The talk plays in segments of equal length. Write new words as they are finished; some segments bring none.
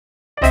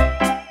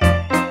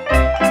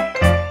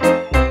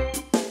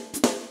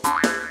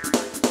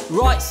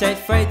Right, said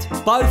Fred,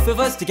 both of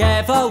us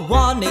together,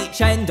 one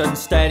each end and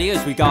steady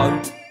as we go.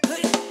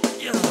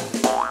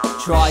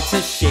 Tried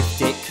to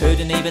shift it,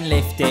 couldn't even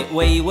lift it.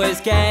 We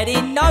was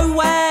getting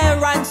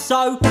nowhere, and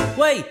so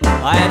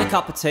I had a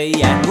cup of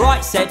tea, and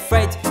right, said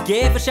Fred,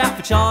 give a shout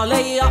for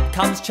Charlie. Up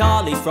comes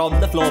Charlie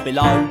from the floor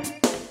below.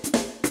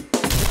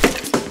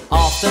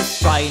 After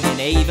straining,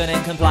 even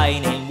and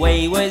complaining,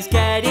 we was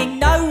getting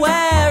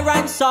nowhere,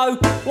 and so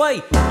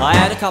I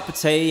had a cup of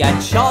tea,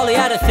 and Charlie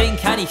had a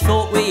think, and he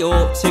thought we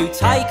ought to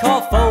take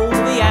off all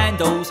the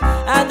handles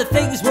and the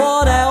things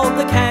what held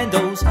the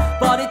candles,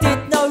 but it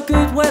did no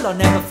good. Well, I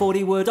never thought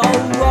he would.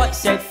 Oh, right,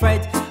 said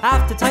Fred,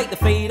 have to take the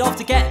feet off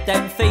to get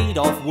them feet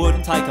off,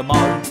 wouldn't take a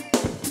mo.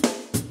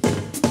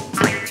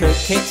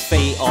 Took its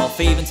feet off,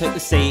 even took the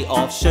seat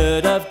off,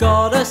 should have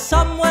got us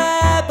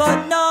somewhere,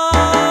 but no.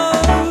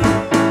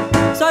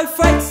 So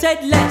Fred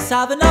said, let's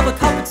have another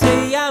cup of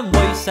tea, and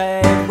we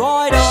said,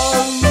 right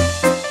on.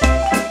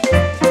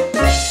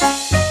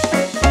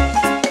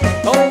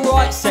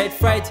 Alright, said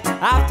Fred,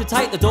 have to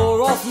take the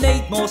door off,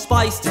 need more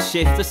space to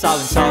shift for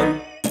so-and-so.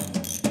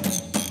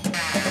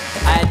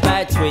 Had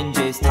bad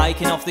twinges,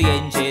 taking off the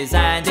hinges,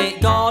 and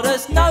it got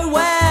us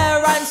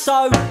nowhere, and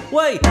so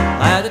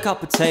I had a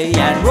cup of tea,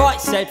 and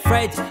right, said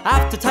Fred,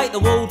 have to take the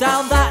wall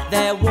down, that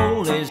there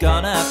wall is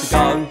gonna have to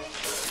go.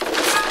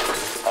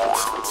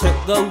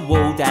 Took the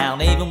wall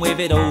down, even with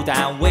it all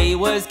down, we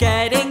was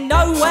getting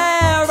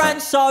nowhere,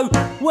 and so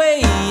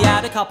we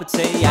had a cup of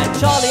tea, and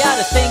Charlie had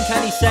a think,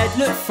 and he said,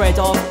 look Fred,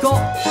 I've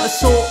got a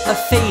sort of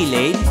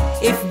feeling,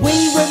 if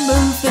we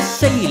remove the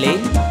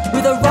ceiling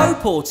with a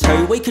rope or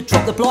two, we could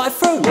drop the blight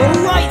through.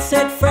 Alright,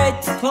 said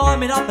Fred,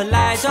 climbing up a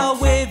ladder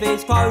with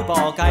his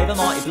crowbar, gave a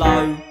mighty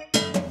blow.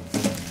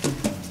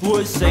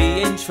 Was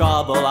he in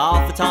trouble,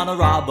 half a ton of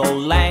rubble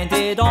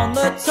landed on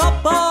the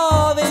top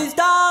of his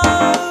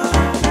dome.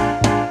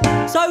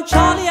 So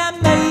Charlie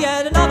and me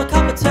had another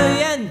cup of tea,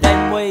 and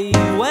then we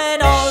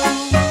went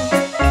home.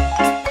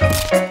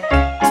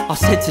 I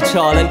said to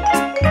Charlie,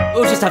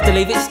 we'll just have to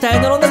leave it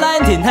standing on the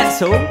landing,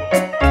 that's all.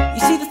 You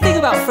see, the thing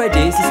about Fred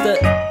is that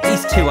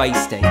he's too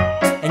hasty,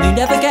 and you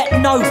never get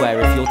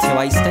nowhere if you're too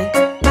hasty.